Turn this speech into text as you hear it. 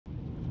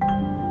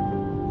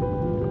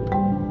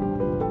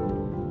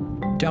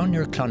Down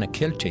near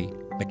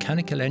Clonakilty,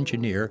 mechanical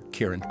engineer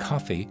Kieran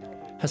Coffey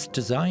has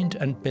designed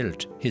and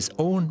built his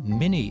own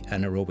mini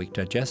anaerobic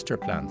digester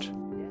plant.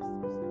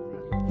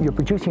 You're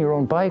producing your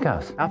own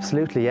biogas?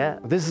 Absolutely, yeah.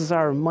 This is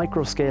our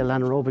micro-scale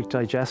anaerobic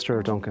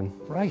digester, Duncan.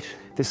 Right.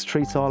 This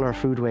treats all our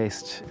food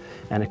waste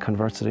and it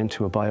converts it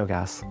into a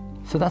biogas.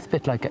 So that's a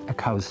bit like a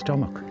cow's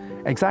stomach?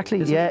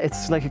 Exactly, yeah,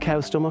 it's like a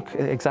cow's stomach,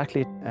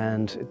 exactly.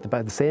 And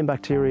the same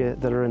bacteria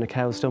that are in a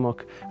cow's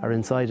stomach are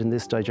inside in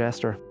this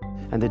digester.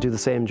 And they do the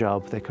same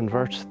job. They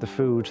convert the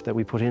food that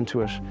we put into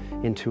it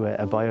into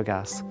a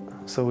biogas.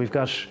 So we've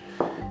got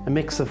a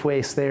mix of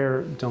waste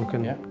there,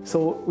 Duncan. Yeah.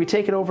 So we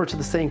take it over to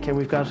the sink and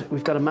we've got a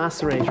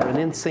macerator, an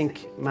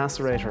in-sink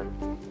macerator.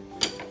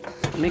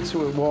 Mix it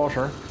with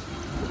water.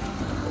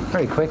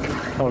 Very quick.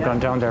 All gone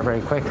down there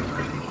very quick.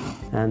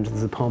 And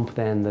there's a pump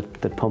then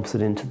that pumps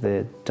it into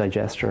the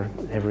digester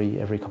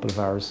every couple of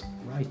hours.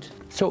 Right.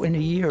 So in a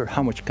year,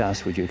 how much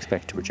gas would you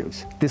expect to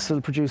produce? This will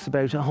produce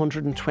about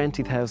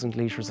 120,000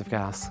 litres of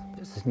gas.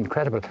 This is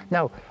incredible.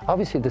 Now,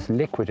 obviously there's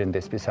liquid in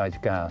this besides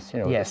gas,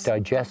 you know, yes. It's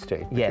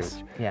digester.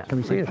 Yes, yeah. Can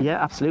we see it?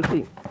 Yeah,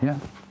 absolutely. Yeah.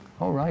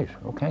 All right,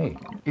 okay.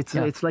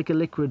 It's like a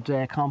liquid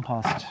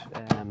compost,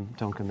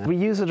 Duncan. We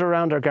use it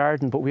around our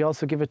garden, but we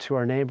also give it to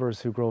our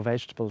neighbours who grow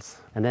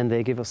vegetables, and then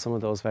they give us some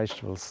of those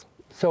vegetables.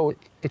 So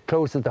it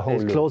closes the whole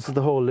loop? It closes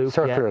the whole loop,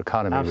 circular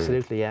economy.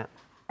 Absolutely, really. Yeah.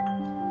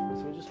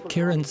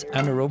 Kieran's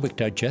anaerobic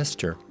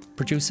digester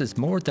produces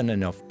more than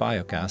enough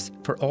biogas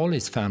for all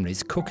his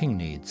family's cooking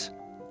needs,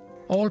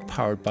 all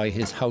powered by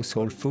his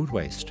household food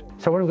waste.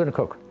 So what are we going to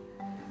cook?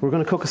 We're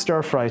going to cook a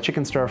stir-fry,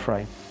 chicken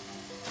stir-fry.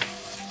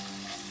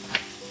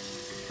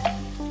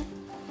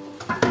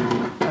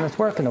 And it's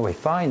working away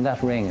fine.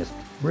 That ring is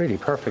really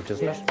perfect,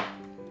 isn't it?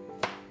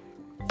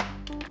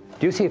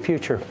 Do you see a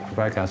future for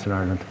biogas in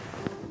Ireland?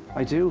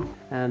 I do,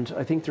 and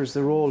I think there's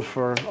a role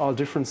for all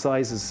different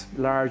sizes,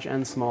 large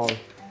and small,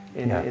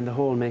 in the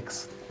whole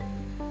mix.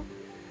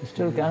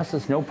 Still gas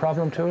is no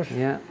problem to it?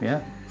 Yeah.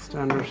 Yeah.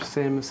 Standard,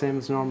 same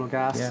as normal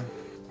gas. Yeah.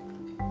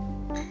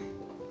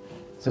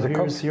 So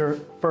here's your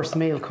first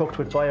meal cooked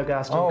with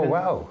biogas, Duncan. Oh,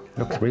 wow.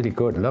 Looks really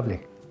good, lovely.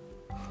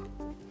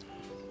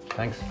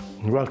 Thanks.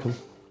 You're welcome.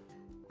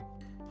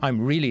 I'm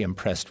really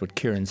impressed with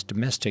Kieran's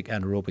domestic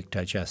anaerobic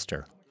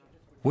digester.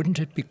 Wouldn't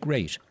it be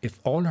great if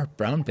all our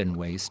brown bin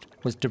waste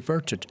was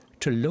diverted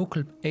to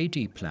local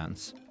AD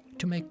plants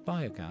to make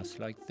biogas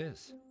like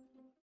this?